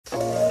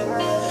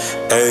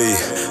Ayy,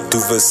 do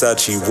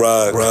Versace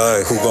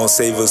ride. Who gon'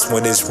 save us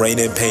when it's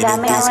raining, pain,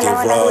 and things get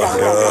raw?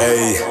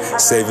 Ayy,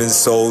 saving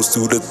souls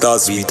through the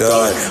thoughts we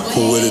thought.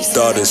 Who would've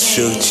thought a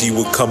Shook G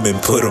would come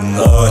and put them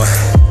on?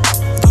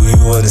 Do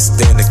you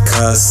understand the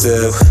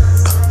concept?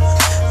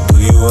 Do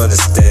you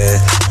understand?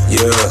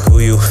 Yeah,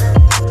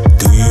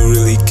 do you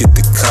really get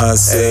the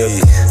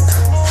concept?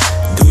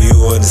 Do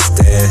you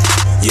understand?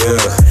 Yeah,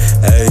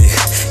 ayy,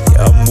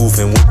 yeah, I'm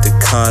moving with the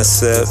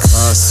concept,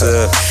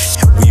 and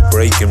we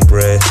breaking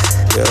bread.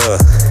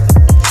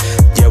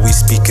 Yeah, we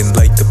speaking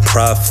like the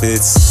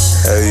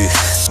prophets. Hey,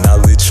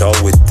 knowledge all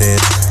within.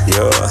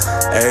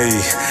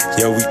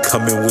 Yeah, we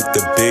coming with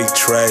the big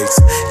tracks.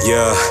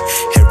 Yeah,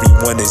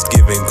 everyone is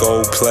giving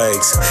gold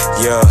plaques.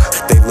 Yeah,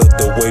 they love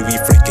the way we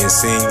freaking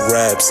sing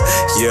raps.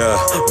 Yeah,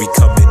 we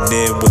coming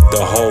in with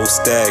the whole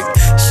stack.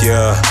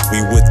 Yeah,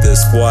 we with the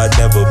squad,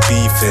 never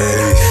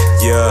beefing.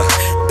 Yeah,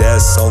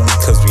 that's only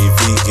cause we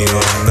vegan.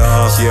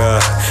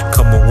 Yeah,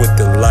 coming with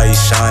the light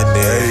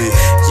shining.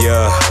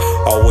 Yeah,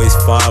 always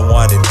fine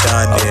wine and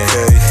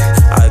dining.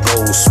 I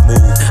go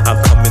smooth,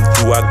 I'm coming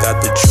through, I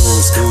got the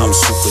juice. I'm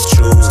super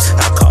juice,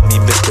 I call me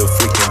Mr.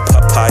 freaking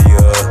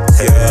Papaya.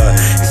 Yeah,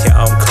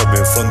 I'm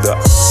coming from the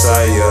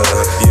outside.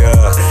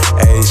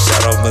 Yeah, ayy,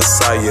 shout out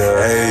Messiah.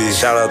 Ayy,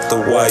 shout out the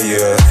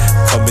wire.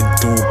 Coming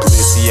through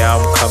bliss, yeah,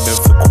 I'm coming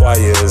for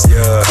choirs.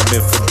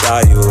 Coming for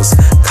dials,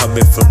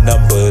 coming for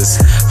numbers.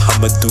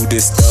 I'ma do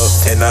this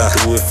stuff and I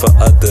do it for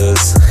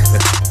others.